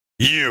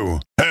You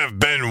have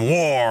been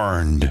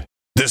warned.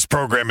 This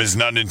program is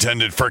not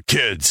intended for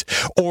kids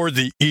or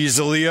the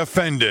easily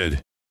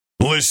offended.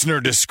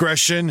 Listener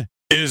discretion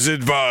is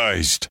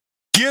advised.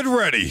 Get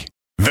ready,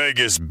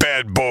 Vegas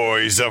bad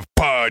boys of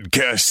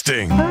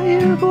podcasting. I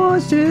hear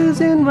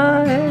voices in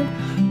my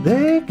head.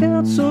 They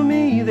counsel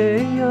me,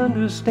 they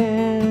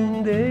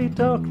understand, they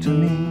talk to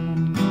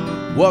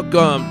me.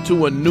 Welcome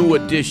to a new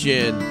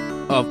edition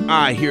of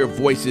I Hear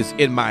Voices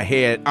in My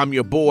Head. I'm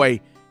your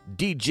boy,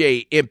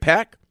 DJ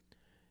Impact,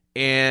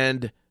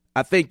 and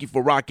I thank you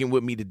for rocking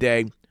with me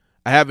today.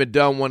 I haven't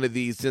done one of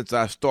these since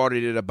I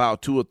started it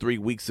about 2 or 3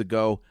 weeks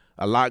ago.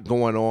 A lot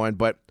going on,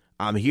 but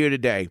I'm here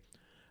today.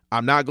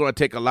 I'm not going to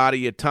take a lot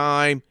of your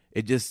time.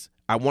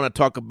 I want to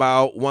talk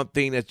about one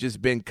thing that's just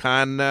been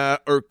kind of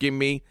irking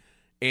me,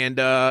 and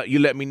you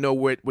let me know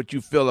what you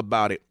feel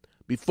about it.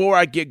 Before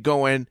I get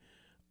going,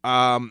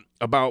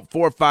 about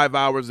 4 or 5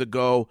 hours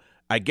ago,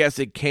 I guess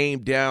it came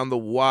down the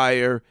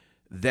wire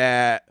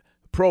that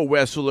pro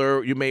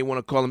wrestler, you may want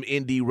to call him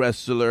indie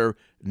wrestler,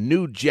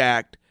 New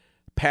Jack,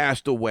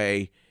 passed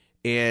away.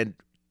 And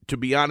to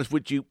be honest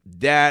with you,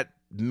 that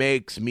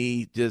makes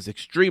me just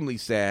extremely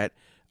sad.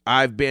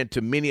 I've been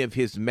to many of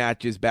his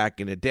matches back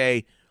in the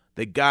day.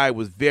 The guy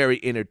was very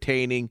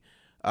entertaining.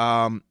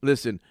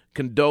 Listen,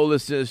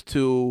 condolences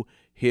to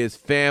his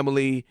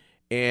family,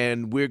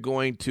 and we're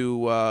going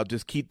to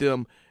just keep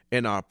them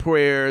in our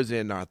prayers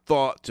and our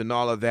thoughts and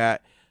all of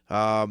that.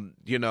 Man,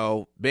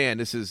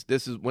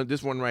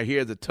 this one right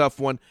here is a tough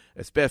one,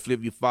 especially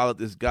if you followed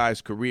this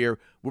guy's career.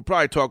 We'll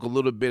probably talk a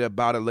little bit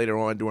about it later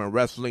on during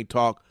Wrestling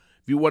Talk.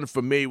 If you weren't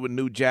familiar with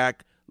New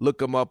Jack,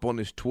 look him up on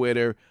his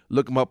Twitter,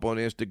 look him up on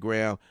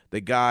Instagram. The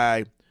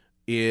guy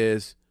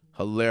is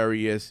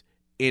hilarious,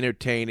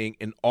 entertaining,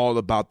 and all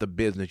about the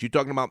business. You're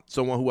talking about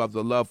someone who has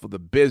a love for the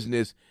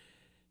business.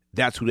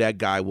 That's who that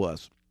guy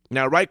was.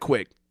 Now, right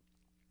quick,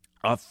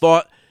 a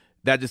thought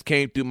that just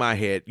came through my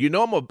head. You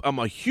know, I'm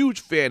a huge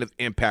fan of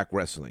Impact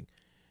Wrestling.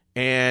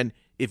 And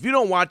if you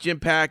don't watch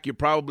Impact, you're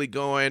probably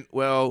going,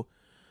 well,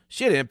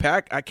 shit,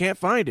 Impact, I can't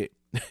find it.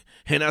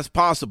 And that's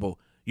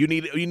possible. You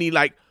need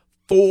like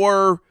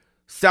 4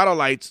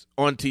 satellites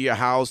onto your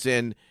house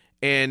and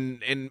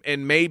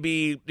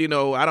maybe,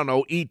 I don't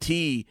know, ET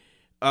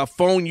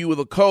phone you with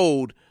a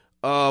code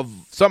of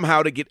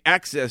somehow to get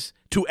access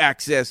to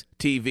Access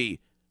TV.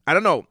 I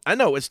don't know. I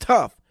know it's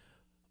tough.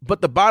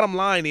 But the bottom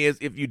line is,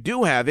 if you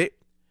do have it,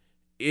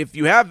 if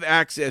you have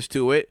access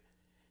to it,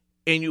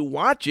 and you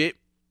watch it,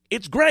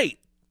 it's great.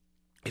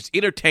 It's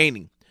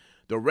entertaining.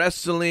 The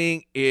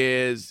wrestling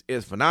is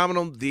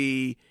phenomenal.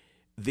 The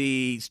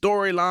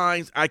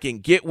storylines I can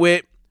get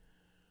with.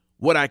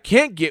 What I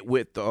can't get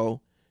with, though,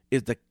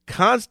 is the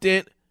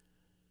constant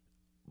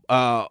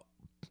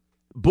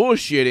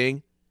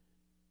bullshitting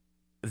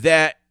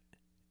that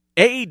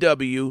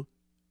AEW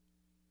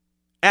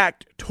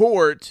act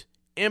towards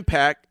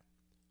Impact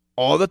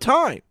all the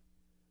time.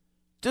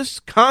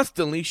 Just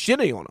constantly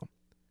shitting on them.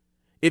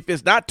 If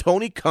it's not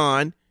Tony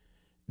Khan,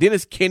 then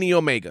it's Kenny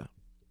Omega.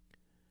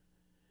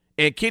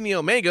 And Kenny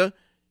Omega,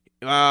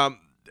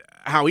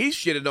 how he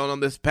shitted on them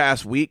this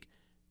past week,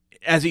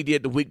 as he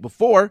did the week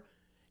before,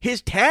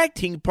 his tag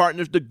team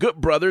partners, the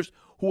Good Brothers,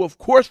 who of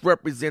course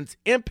represents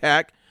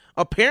Impact,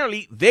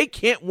 apparently they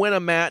can't win a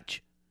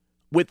match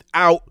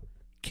without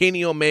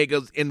Kenny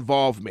Omega's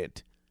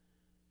involvement.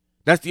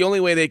 That's the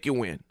only way they can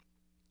win.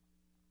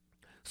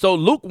 So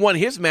Luke won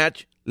his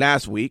match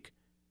last week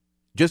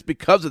just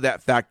because of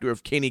that factor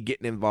of Kenny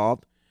getting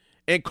involved.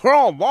 And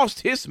Carl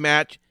lost his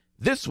match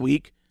this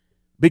week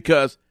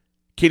because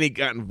Kenny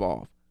got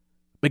involved.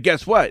 But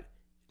guess what?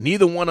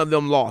 Neither one of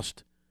them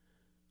lost.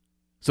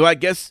 So I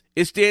guess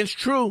it stands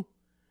true.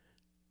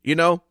 You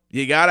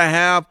got to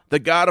have the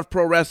God of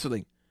pro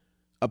wrestling.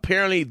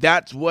 Apparently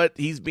that's what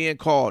he's being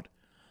called.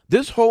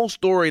 This whole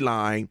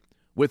storyline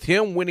with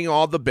him winning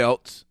all the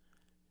belts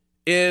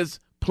is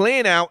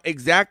playing out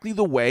exactly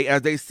the way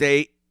as they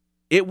say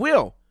it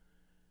will.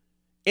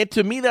 And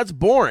to me, that's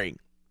boring.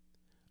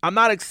 I'm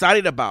not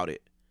excited about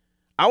it.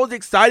 I was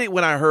excited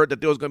when I heard that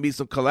there was going to be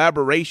some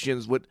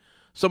collaborations with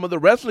some of the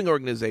wrestling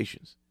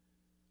organizations.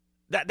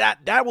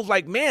 That was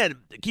like, man,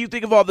 can you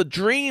think of all the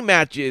dream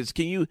matches?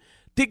 Can you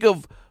think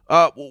of,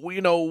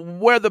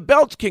 where the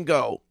belts can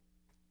go?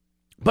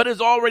 But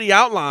it's already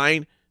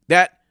outlined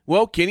that,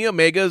 well, Kenny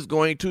Omega is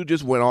going to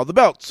just win all the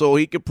belts so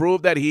he can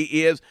prove that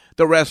he is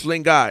the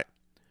wrestling guy.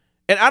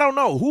 And I don't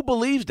know, who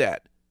believes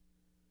that?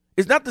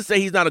 It's not to say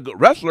he's not a good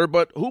wrestler,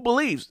 but who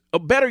believes? Or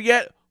better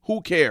yet,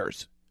 who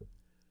cares?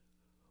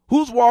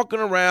 Who's walking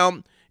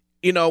around,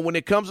 when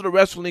it comes to the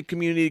wrestling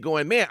community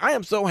going, man, I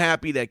am so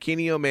happy that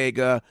Kenny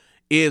Omega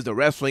is the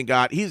wrestling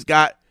god. He's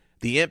got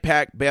the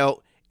Impact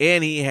belt,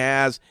 and he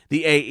has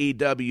the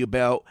AEW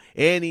belt,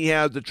 and he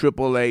has the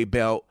AAA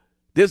belt.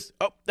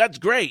 That's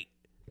great.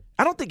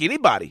 I don't think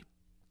anybody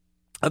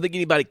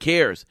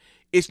cares.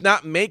 It's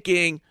not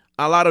making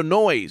a lot of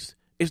noise.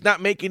 It's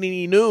not making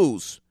any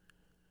news.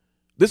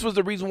 This was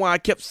the reason why I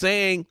kept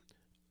saying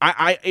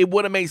it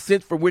would have made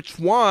sense for Rich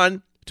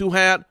Swann to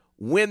have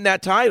win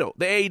that title,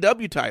 the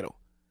AEW title.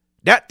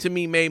 That to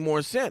me made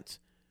more sense.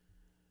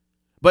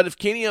 But if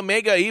Kenny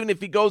Omega, even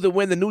if he goes to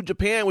win the New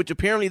Japan, which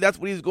apparently that's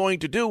what he's going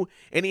to do,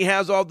 and he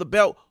has all the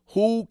belt,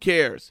 who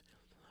cares?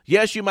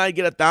 Yes, you might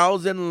get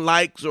 1,000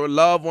 likes or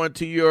love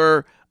onto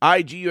your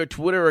IG or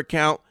Twitter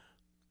account,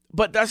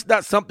 but that's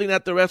not something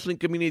that the wrestling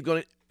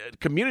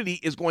community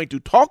is going to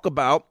talk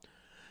about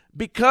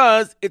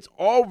because it's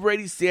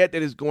already said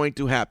that it's going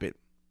to happen.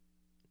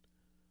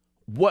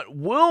 What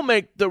will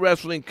make the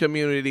wrestling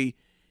community,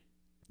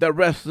 the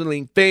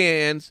wrestling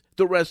fans,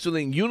 the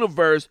wrestling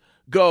universe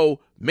go,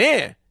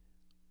 man,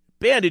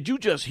 did you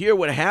just hear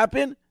what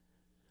happened?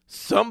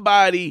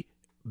 Somebody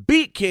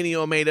beat Kenny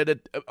Omega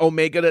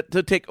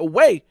to take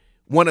away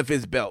one of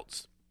his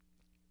belts.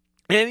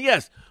 And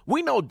yes,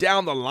 we know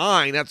down the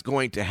line that's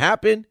going to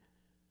happen,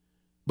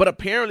 but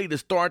apparently to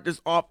start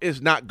this off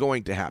is not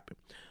going to happen.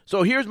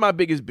 So here's my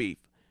biggest beef.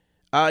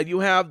 You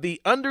have the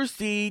Under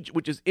Siege,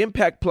 which is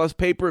Impact Plus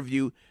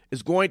pay-per-view,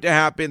 is going to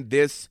happen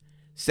this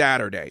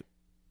Saturday.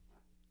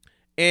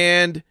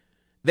 And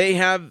they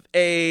have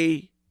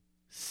a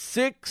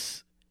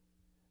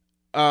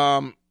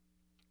I'm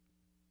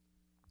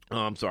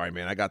sorry,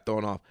 man. I got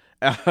thrown off.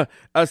 A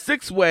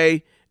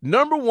 6-way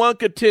number 1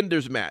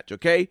 contenders match,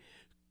 okay?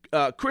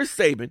 Chris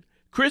Sabin,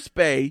 Chris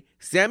Bay,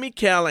 Sami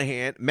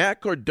Callihan,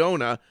 Matt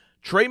Cardona,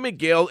 Trey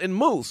Miguel, and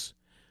Moose.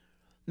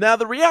 Now,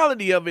 the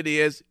reality of it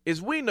is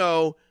we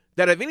know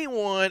that if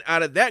anyone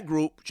out of that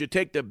group should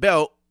take the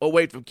belt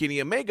away from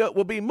Kenny Omega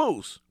will be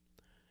Moose.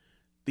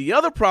 The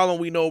other problem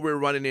we know we're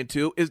running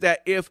into is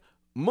that if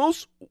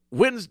Moose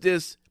wins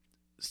this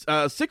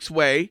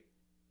 6-way,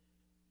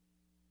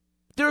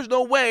 there's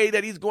no way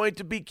that he's going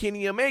to beat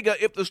Kenny Omega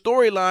if the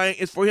storyline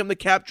is for him to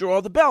capture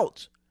all the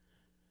belts.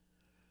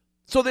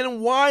 So then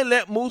why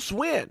let Moose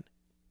win?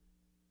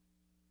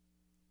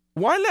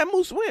 Why let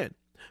Moose win?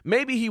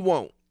 Maybe he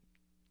won't.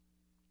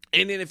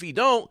 And then if he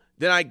don't,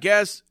 then I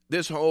guess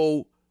this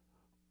whole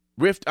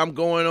rift I'm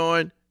going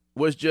on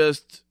was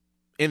just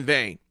in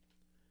vain.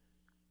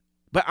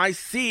 But I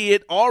see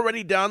it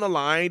already down the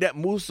line that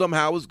Moose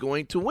somehow is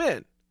going to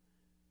win.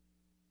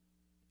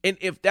 And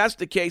if that's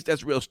the case,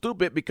 that's real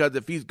stupid, because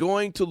if he's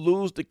going to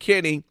lose to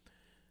Kenny,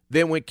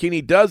 then when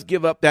Kenny does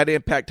give up that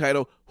Impact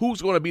title,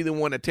 who's going to be the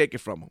one to take it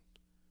from him?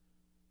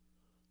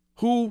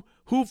 Who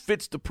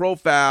fits the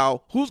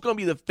profile? Who's going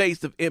to be the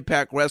face of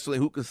Impact Wrestling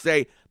who can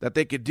say that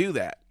they could do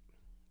that?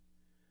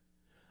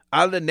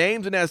 Out of the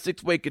names in that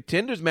 6-way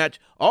contenders match,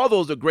 all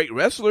those are great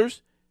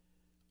wrestlers.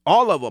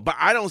 All of them. But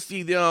I don't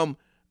see them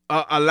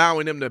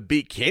allowing them to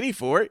beat Kenny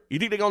for it. You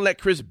think they're going to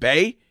let Chris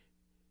Bay?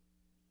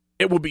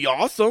 It would be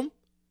awesome.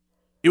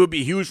 It would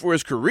be huge for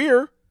his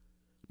career.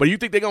 But you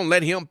think they're going to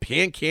let him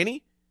pin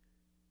Kenny?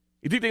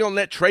 You think they're going to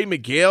let Trey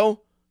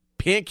Miguel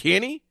pin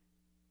Kenny?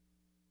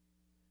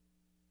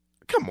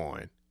 Come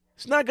on.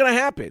 It's not going to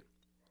happen.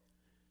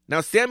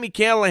 Now, Sami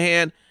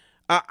Callihan,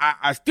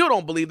 I still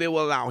don't believe they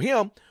will allow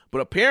him.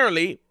 But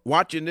apparently,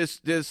 watching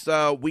this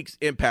week's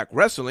Impact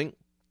Wrestling,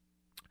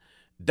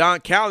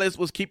 Don Callis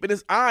was keeping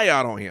his eye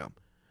out on him.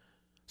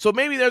 So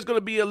maybe there's going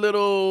to be a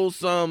little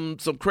some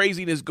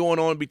craziness going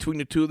on between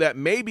the two that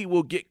maybe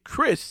will get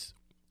Chris.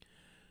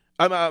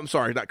 I'm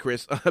sorry, not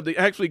Chris. They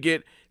actually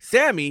get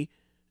Sammy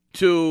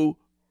to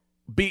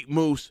beat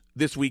Moose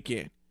this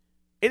weekend.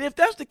 And if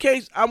that's the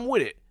case, I'm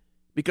with it.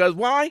 Because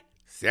why?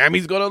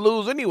 Sammy's going to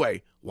lose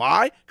anyway.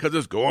 Why? Because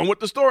it's going with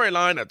the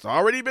storyline that's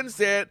already been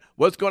said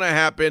what's going to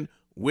happen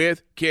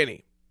with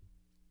Kenny.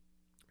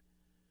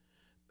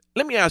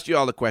 Let me ask you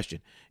all a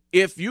question.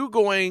 If you're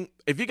hyped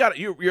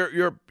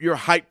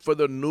for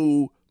the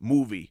new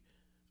movie,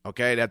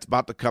 okay, that's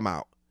about to come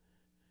out,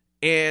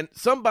 and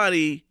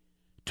somebody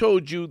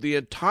told you the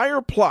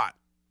entire plot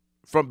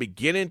from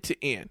beginning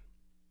to end,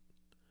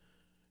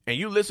 and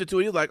you listen to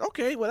it, you're like,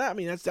 okay, well,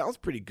 that sounds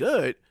pretty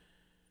good.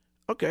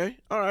 Okay,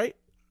 all right,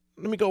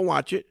 let me go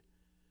watch it.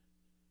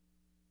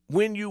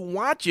 When you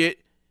watch it,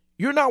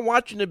 you're not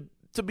watching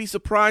to be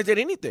surprised at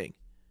anything.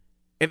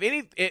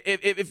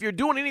 If you're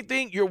doing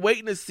anything, you're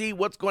waiting to see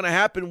what's going to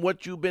happen,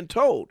 what you've been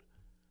told.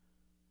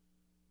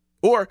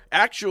 Or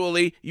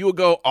actually, you will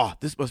go, oh,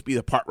 this must be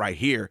the part right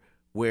here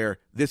where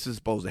this is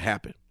supposed to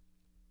happen.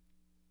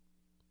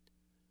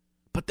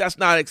 But that's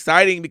not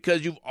exciting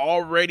because you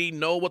already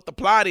know what the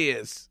plot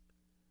is.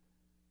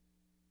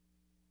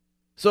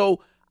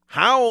 So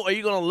how are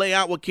you going to lay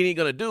out what Kenny's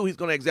going to do? He's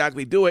going to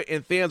exactly do it,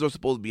 and fans are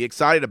supposed to be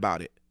excited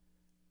about it.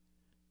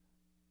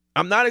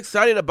 I'm not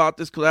excited about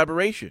this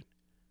collaboration.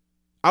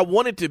 I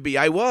wanted to be.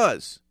 I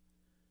was.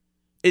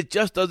 It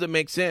just doesn't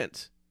make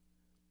sense.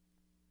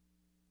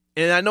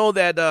 And I know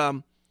that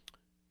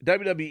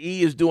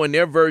WWE is doing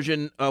their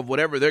version of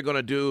whatever they're going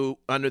to do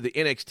under the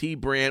NXT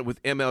brand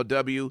with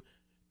MLW,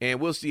 and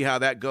we'll see how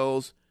that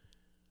goes.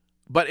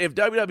 But if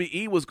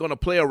WWE was going to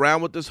play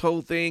around with this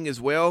whole thing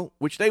as well,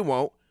 which they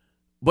won't,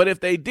 but if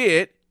they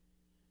did,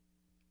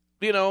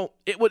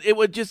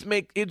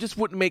 it just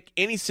wouldn't make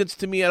any sense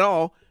to me at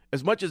all.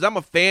 As much as I'm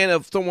a fan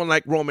of someone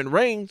like Roman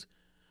Reigns,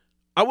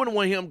 I wouldn't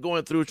want him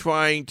going through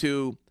trying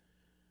to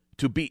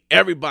beat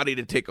everybody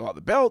to take all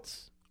the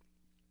belts.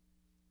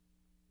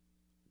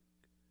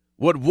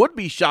 What would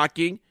be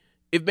shocking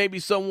if maybe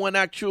someone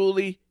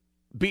actually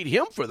beat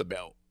him for the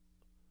belt.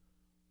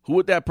 Who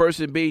would that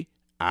person be?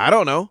 I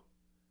don't know.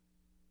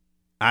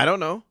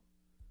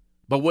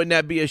 But wouldn't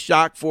that be a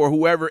shock for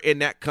whoever in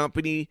that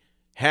company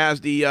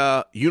has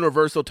the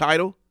Universal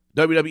title,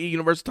 WWE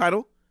Universal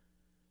title?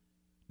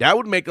 That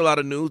would make a lot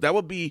of news. That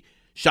would be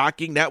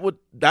shocking. That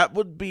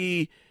would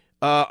be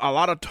a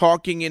lot of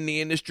talking in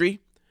the industry.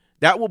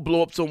 That would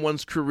blow up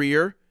someone's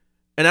career.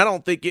 And I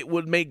don't think it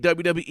would make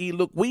WWE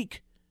look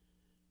weak.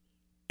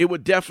 It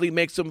would definitely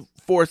make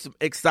for some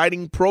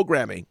exciting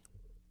programming.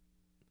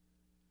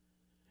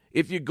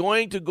 If you're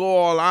going to go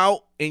all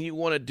out and you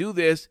want to do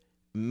this,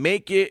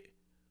 make it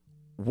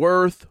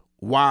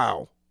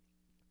worthwhile.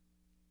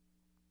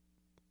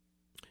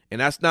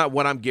 And that's not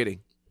what I'm getting.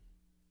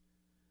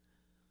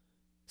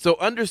 So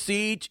Under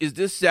Siege is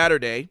this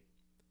Saturday.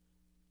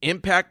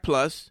 Impact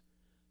Plus.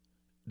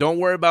 Don't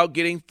worry about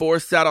getting 4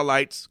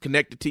 satellites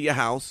connected to your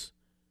house.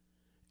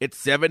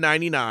 It's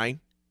 $7.99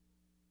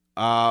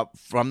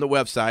 from the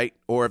website,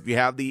 or if you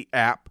have the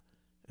app,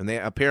 and they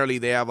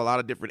have a lot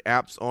of different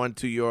apps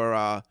onto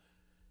your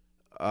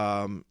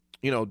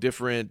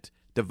different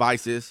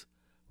devices,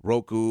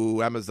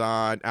 Roku,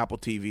 Amazon, Apple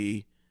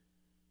TV.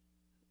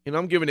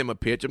 I'm giving them a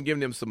pitch. I'm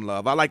giving them some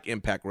love. I like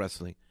Impact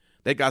Wrestling.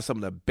 They got some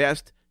of the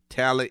best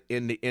talent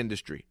in the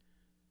industry.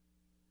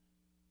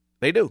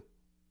 They do.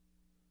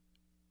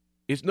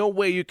 There's no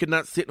way you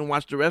cannot sit and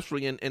watch the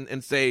wrestling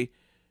and say,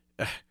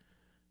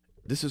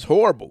 this is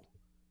horrible.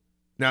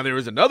 Now, there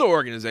is another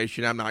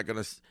organization I'm not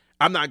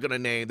gonna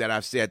name that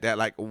I've said that,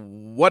 like,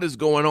 what is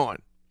going on?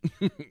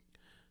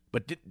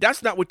 But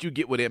that's not what you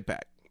get with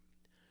Impact.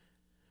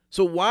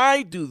 So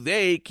why do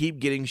they keep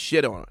getting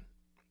shit on?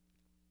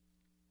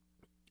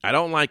 I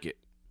don't like it.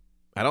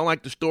 I don't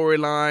like the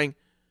storyline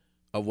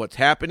of what's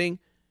happening.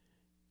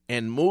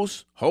 And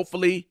Moose,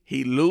 hopefully,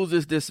 he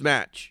loses this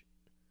match.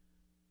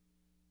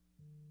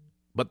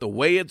 But the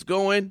way it's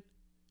going,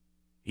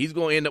 he's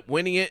going to end up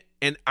winning it.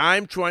 And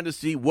I'm trying to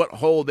see what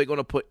hole they're going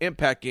to put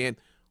Impact in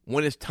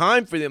when it's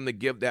time for them to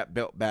give that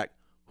belt back.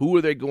 Who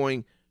are they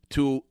going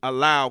to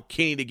allow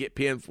Kenny to get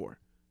pinned for?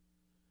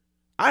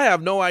 I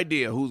have no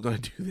idea who's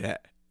going to do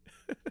that.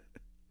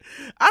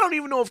 I don't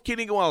even know if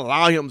Kenny going to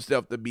allow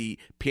himself to be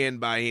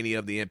pinned by any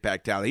of the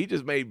Impact talent. He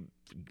just may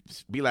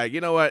be like, you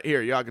know what?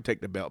 Here, y'all can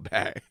take the belt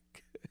back.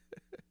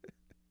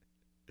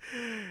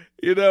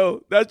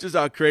 That's just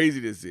how crazy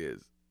this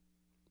is.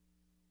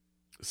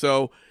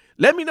 So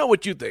let me know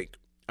what you think.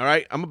 All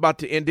right, I'm about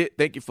to end it.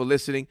 Thank you for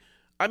listening.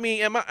 I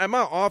mean, am I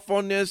off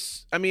on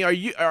this? I mean, are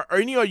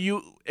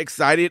you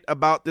excited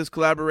about this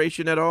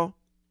collaboration at all?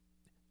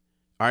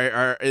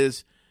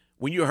 Is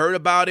when you heard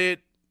about it,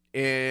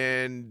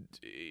 and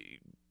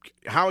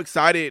how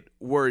excited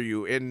were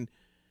you? And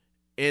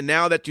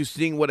now that you're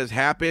seeing what has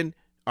happened,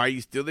 are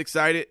you still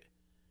excited?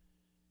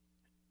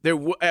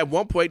 At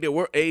one point there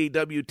were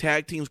AEW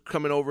tag teams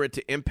coming over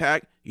into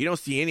Impact. You don't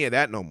see any of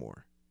that no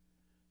more.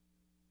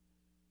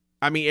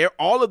 I mean,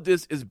 all of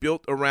this is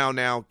built around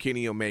now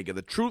Kenny Omega.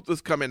 The truth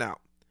is coming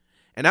out.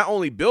 And not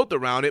only built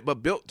around it,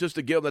 but built just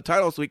to give him the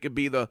title so he could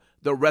be the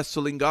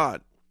wrestling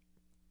god.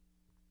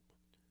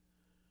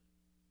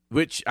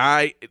 Which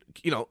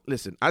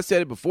listen, I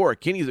said it before,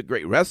 Kenny's a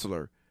great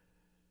wrestler.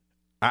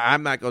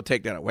 I'm not going to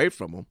take that away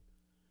from him.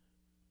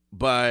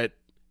 But,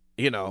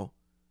 I'm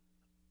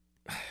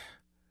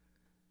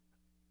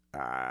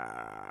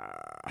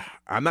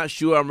not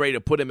sure I'm ready to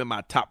put him in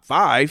my top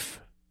 5.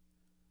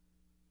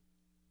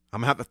 I'm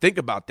going to have to think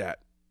about that.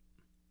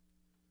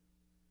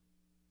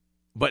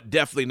 But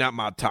definitely not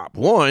my top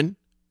 1.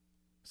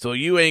 So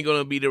you ain't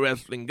going to be the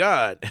wrestling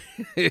god.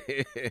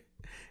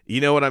 You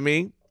know what I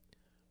mean?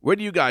 Where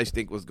do you guys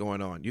think was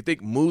going on? You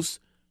think Moose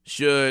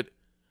should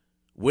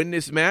win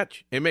this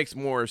match? It makes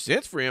more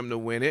sense for him to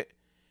win it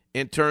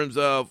in terms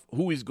of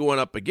who he's going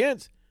up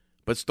against.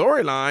 But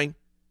storyline,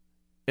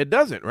 it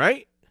doesn't,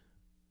 right?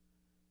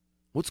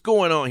 What's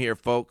going on here,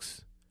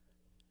 folks?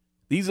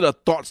 These are the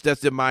thoughts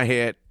that's in my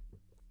head.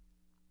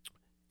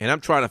 And I'm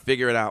trying to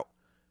figure it out.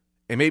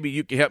 And maybe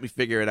you can help me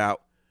figure it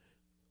out.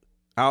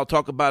 I'll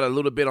talk about it a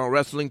little bit on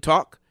Wrestling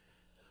Talk.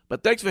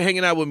 But thanks for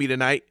hanging out with me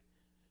tonight.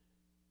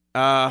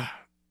 I'm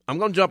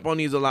going to jump on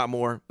these a lot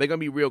more. They're going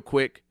to be real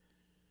quick.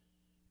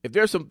 If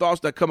there's some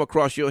thoughts that come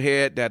across your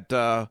head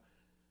that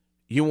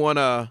you want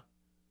to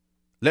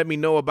let me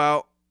know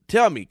about,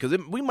 tell me. Because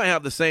we might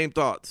have the same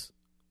thoughts.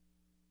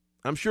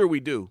 I'm sure we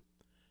do.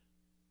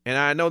 And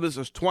I know this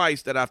is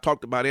twice that I've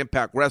talked about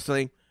Impact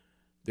Wrestling.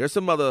 There's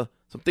some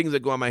things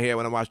that go in my head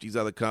when I watch these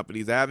other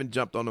companies. I haven't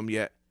jumped on them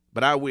yet,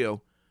 but I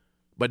will.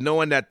 But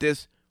knowing that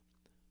this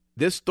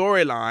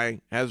storyline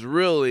has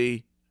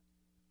really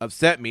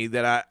upset me,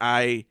 that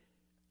I'm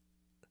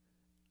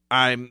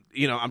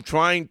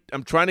trying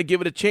to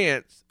give it a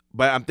chance,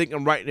 but I'm thinking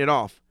I'm writing it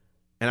off.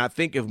 And I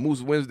think if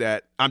Moose wins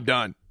that, I'm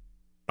done.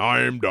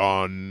 I'm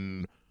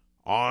done.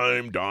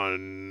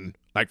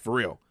 Like, for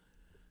real.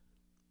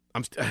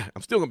 I'm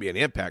still going to be an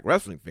Impact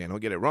Wrestling fan. Don't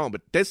get it wrong.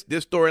 But this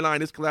storyline,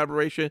 this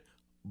collaboration,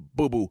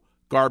 boo-boo,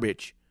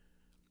 garbage.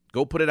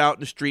 Go put it out in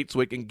the street so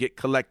it can get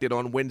collected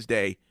on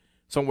Wednesday,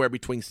 somewhere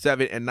between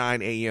 7 and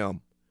 9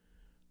 a.m.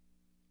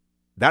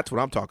 That's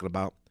what I'm talking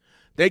about.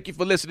 Thank you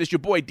for listening. It's your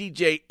boy,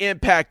 DJ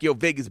Impact, your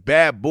Vegas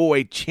bad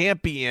boy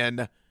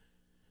champion.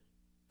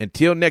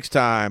 Until next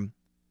time,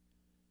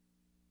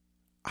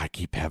 I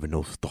keep having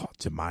those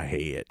thoughts in my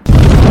head.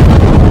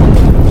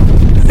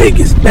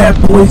 Vegas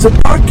bad boys of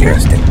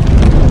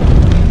podcasting.